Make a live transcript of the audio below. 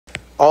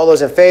All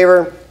those in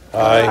favor?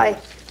 Aye.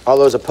 All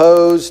those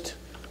opposed?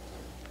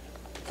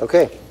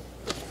 Okay.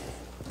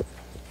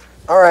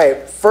 All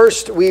right,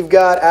 first we've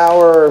got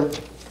our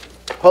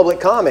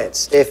public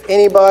comments. If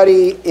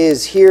anybody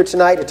is here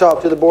tonight to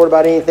talk to the board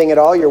about anything at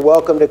all, you're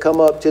welcome to come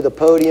up to the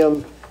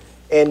podium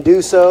and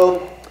do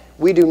so.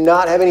 We do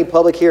not have any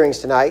public hearings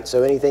tonight,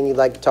 so anything you'd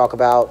like to talk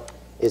about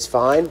is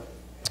fine.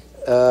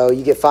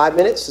 You get 5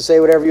 minutes to say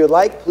whatever you would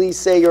like. Please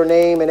say your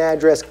name and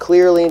address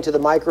clearly into the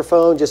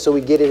microphone just so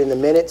we get it in the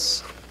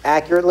minutes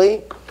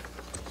accurately.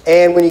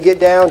 And when you get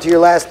down to your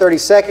last 30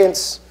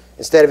 seconds,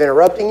 instead of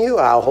interrupting you,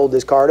 I'll hold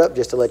this card up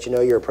just to let you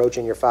know you're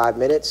approaching your 5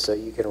 minutes so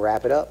you can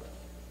wrap it up.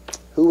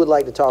 Who would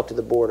like to talk to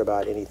the board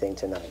about anything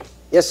tonight?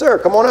 Yes, sir.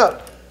 Come on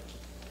up.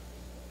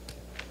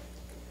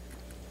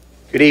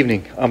 Good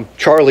evening. I'm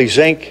Charlie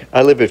Zink.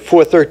 I live at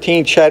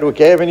 413 Chadwick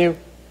Avenue.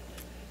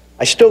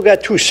 I still got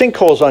 2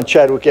 sinkholes on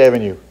Chadwick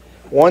Avenue.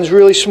 One's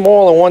really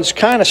small and one's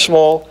kind of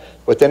small,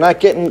 but they're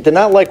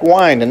not like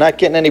wine. They're not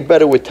getting any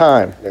better with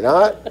time. They're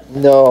not?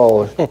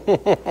 No.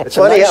 It's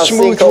a nice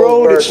smooth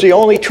road. It's the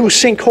only 2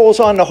 sinkholes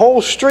on the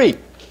whole street.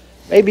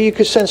 Maybe you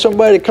could send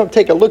somebody to come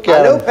take a look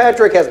at them. I know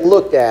Patrick has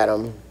looked at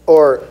them.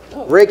 Or,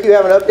 Rick, you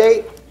have an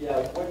update? Yeah,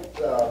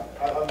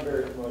 I'm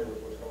very familiar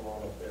with what's going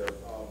on up there.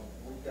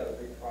 We've got a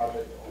big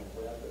project on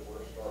Web that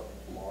we're starting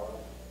tomorrow,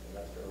 and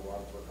that's going to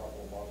run for a couple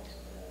of months.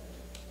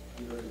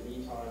 And either in the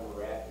meantime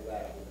or after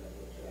that, we're going to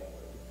go check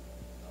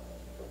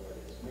with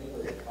it's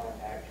mainly a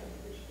compaction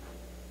issue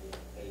with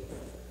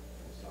pavement.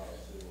 It's not a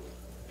sewer.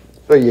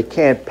 So you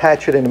can't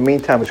patch it in the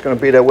meantime. It's going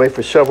to be that way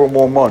for several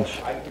more months.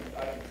 I can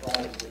try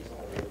and get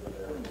somebody over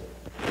there.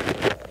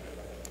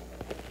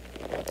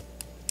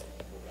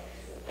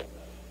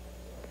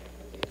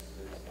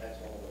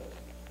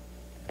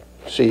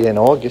 See you in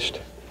August.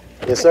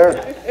 Yes, sir.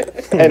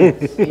 And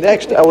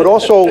next,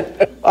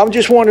 I'm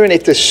just wondering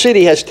if the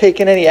city has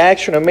taken any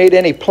action or made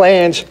any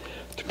plans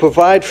to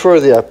provide for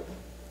the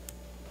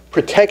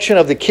protection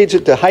of the kids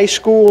at the high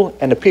school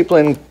and the people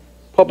in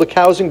public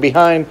housing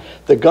behind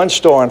the gun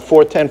store on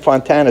 410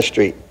 Fontana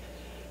Street.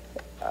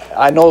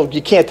 I know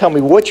you can't tell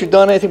me what you've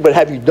done, anything, but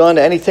have you done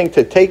anything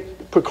to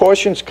take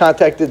precautions,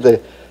 contacted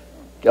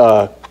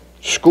the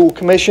school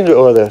commission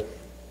or the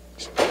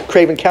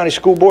Craven County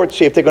School Board,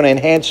 see if they're going to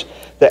enhance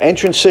the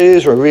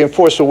entrances or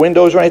reinforce the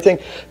windows or anything?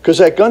 Because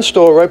that gun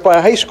store right by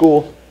high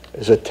school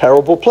is a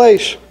terrible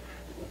place.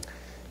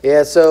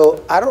 Yeah,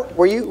 so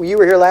you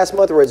were here last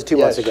month or was it 2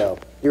 months ago?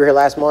 You were here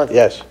last month?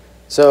 Yes.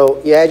 So,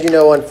 yeah, as you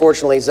know,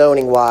 unfortunately,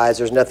 zoning-wise,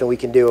 there's nothing we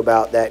can do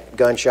about that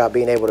gun shop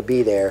being able to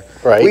be there.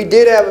 Right. We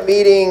did have a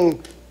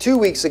meeting 2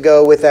 weeks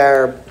ago with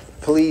our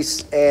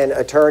police and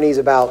attorneys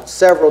about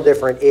several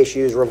different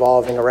issues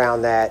revolving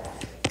around that.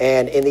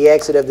 And in the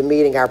exit of the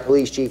meeting, our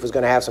police chief was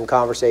going to have some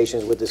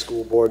conversations with the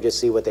school board, just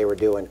see what they were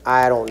doing.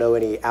 I don't know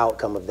any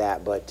outcome of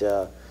that, but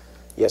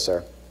yes,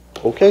 sir.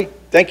 Okay,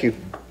 thank you.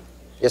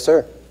 Yes,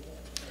 sir.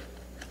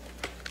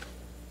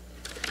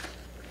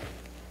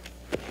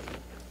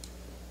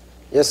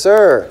 Yes,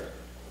 sir.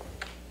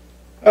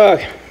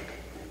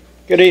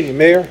 Good evening,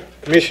 Mayor,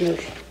 Commissioners,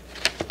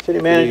 City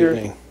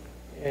Manager,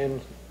 and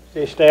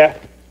city staff.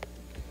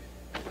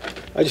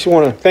 I just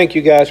want to thank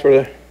you guys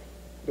for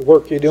the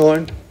work you're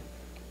doing.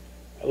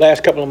 The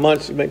last couple of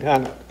months have been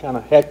kind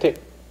of hectic.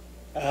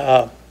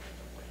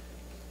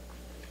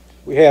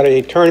 We had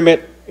a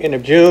tournament end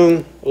of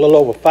June. A little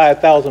over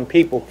 5,000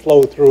 people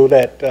flowed through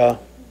that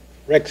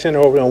rec center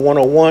over on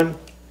 101.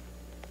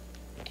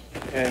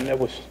 And it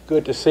was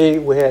good to see.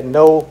 We had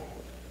no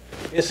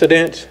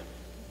incidents.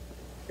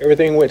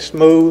 Everything went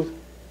smooth.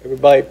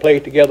 Everybody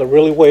played together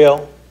really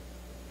well.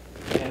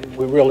 And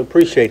we really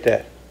appreciate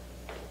that.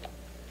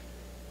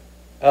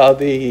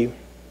 The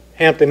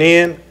Hampton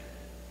Inn,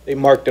 they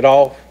marked it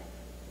off.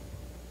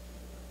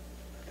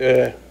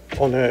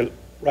 On the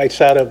right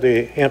side of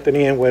the Hampton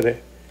Inn where the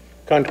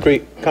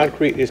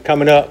concrete is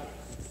coming up,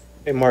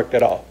 they marked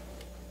it off.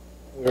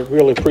 We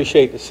really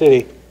appreciate the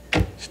city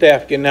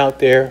staff getting out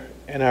there,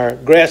 and our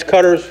grass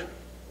cutters,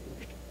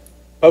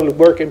 public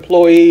work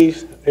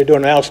employees, they're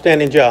doing an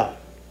outstanding job.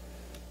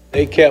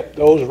 They kept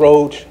those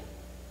roads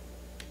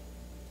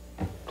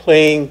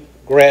clean,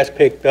 grass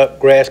picked up,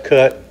 grass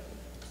cut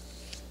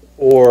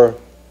for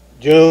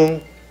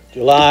June,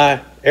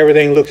 July.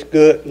 Everything looked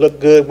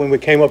good when we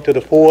came up to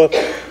the 4th.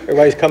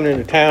 Everybody's coming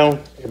into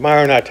town,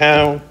 admiring our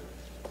town,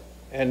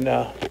 and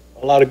a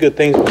lot of good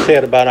things were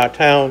said about our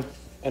town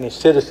and the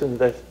citizens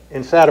that's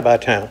inside of our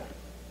town.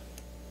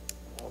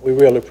 We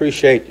really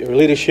appreciate your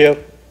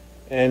leadership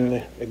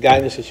and the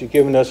guidance that you've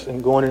given us in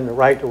going in the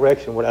right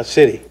direction with our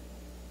city.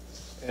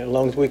 And as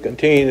long as we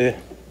continue to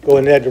go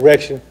in that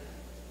direction,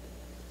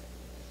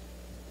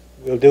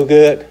 we'll do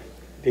good.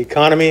 The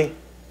economy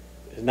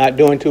is not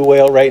doing too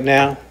well right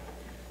now.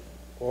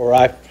 Or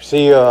I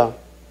see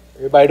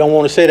everybody don't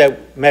want to say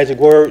that magic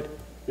word,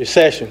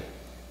 recession.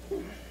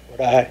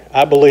 But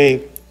I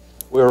believe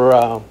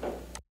we're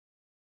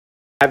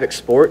Havelock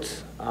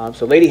Sports.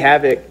 So Lady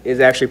Havelock is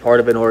actually part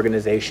of an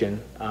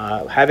organization.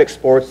 Havelock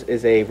Sports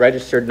is a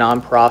registered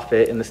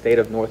nonprofit in the state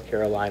of North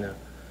Carolina.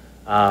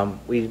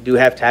 We do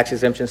have tax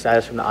exemption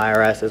status from the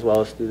IRS as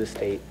well as through the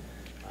state.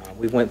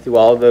 We went through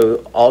all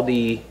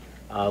the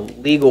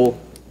legal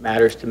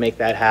matters to make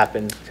that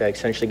happen, to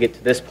essentially get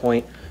to this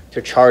point,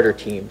 to charter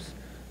teams.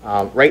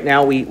 Right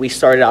now, we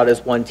started out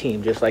as one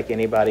team, just like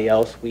anybody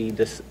else. We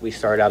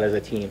started out as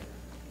a team.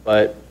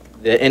 But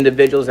the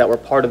individuals that were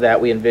part of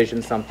that, we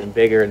envisioned something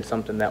bigger and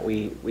something that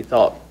we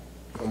thought,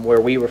 from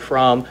where we were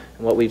from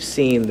and what we've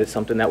seen, that's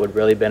something that would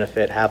really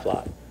benefit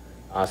Havelock.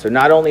 So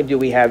not only do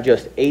we have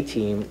just a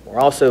team, we're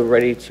also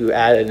ready to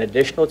add an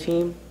additional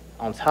team.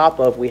 On top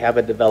of, we have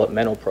a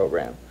developmental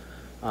program.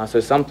 So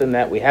something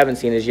that we haven't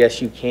seen is,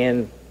 yes, you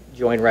can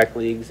join rec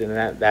leagues, and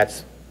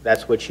that's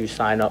what you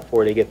sign up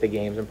for to get the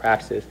games and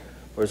practices.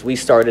 Whereas we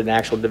started an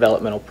actual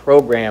developmental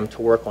program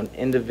to work on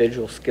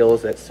individual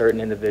skills that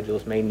certain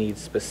individuals may need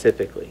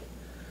specifically.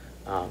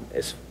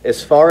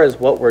 As far as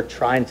what we're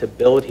trying to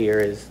build here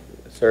is,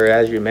 sir,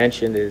 as you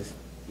mentioned, is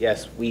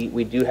yes,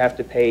 we do have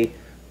to pay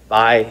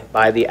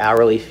by the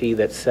hourly fee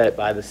that's set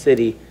by the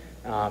city,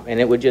 and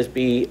it would just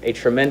be a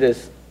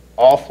tremendous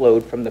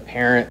offload from the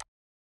parent.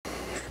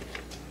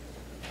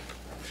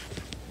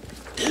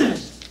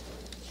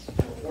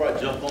 Before I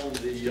jump on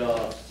the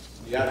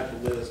article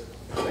list,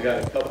 I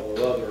got a couple of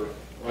other,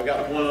 I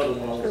got one other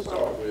one I want to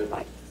start with.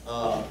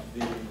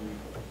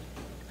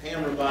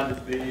 Pam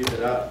reminded me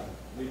that I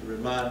need to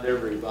remind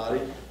everybody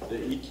the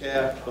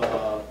ECAF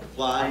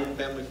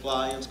family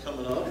fly-in's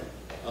coming up.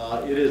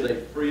 It is a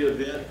free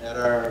event at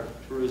our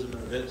Tourism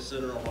and Event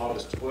Center on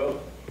August 12th,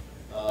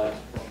 from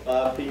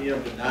 5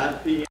 p.m. to 9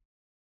 p.m.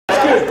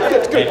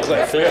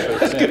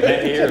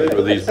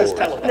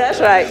 That's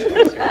right.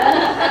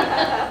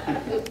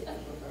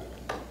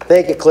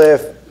 Thank you,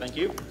 Cliff. Thank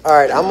you. All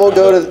right, I'm going to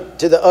go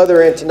to the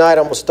other end tonight.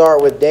 I'm going to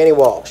start with Danny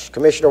Walsh,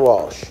 Commissioner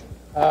Walsh.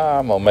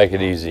 I'm going to make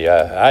it easy.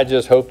 I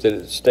just hope that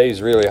it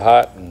stays really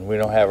hot and we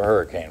don't have a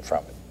hurricane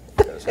from it.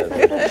 Because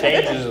the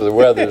changes of the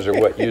weathers are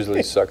what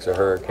usually sucks a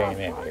hurricane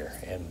in here.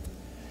 And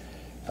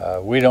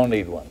we don't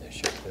need one this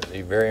year. It'd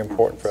be very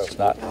important for us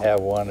not to have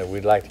one, and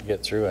we'd like to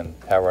get through and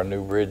have our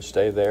new bridge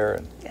stay there.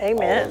 And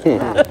Amen.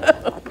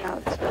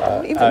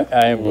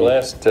 I am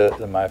blessed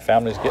that my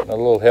family's getting a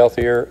little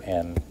healthier,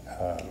 and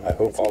I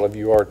hope all of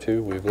you are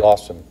too. We've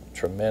lost some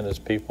tremendous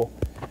people.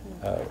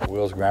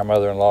 Will's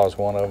grandmother-in-law is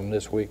one of them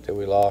this week that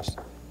we lost.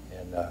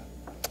 And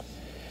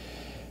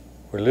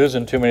we're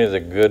losing too many of the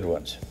good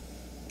ones.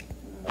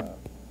 And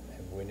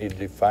we need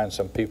to find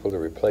some people to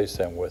replace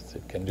them with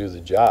that can do the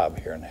job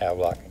here in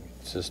Havelock and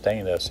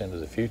sustain us into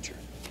the future.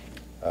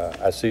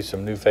 I see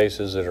some new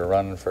faces that are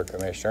running for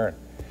commissioner, and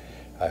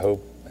I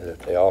hope that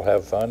they all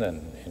have fun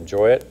and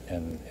enjoy it,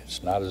 and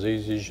it's not as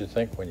easy as you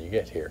think when you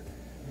get here.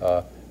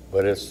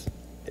 But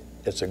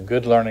it's a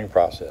good learning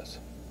process.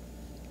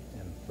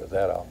 And with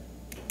that, I'll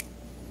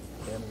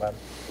end my...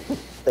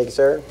 Thank you,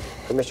 sir.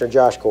 Commissioner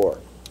Josh Core.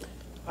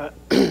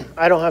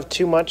 I don't have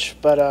too much,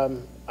 but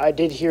I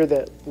did hear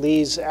that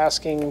Lee's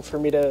asking for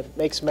me to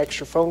make some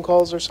extra phone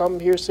calls or something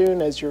here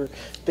soon. As you're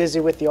busy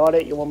with the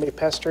audit, you want me to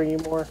pester you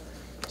more,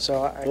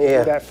 so I can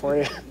do that for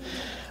you.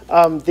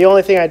 The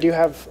only thing I do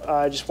have,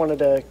 I just wanted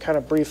to kind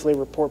of briefly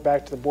report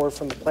back to the board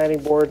from the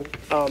planning board.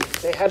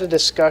 They had a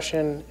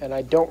discussion, and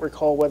I don't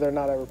recall whether or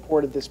not I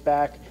reported this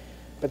back,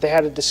 but they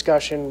had a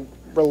discussion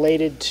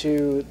related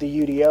to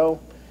the UDO,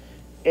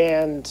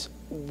 and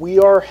we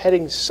are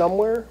heading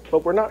somewhere,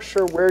 but we're not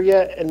sure where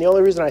yet. And the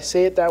only reason I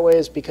say it that way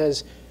is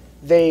because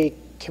they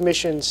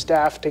commissioned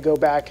staff to go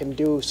back and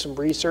do some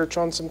research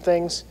on some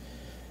things,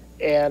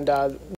 and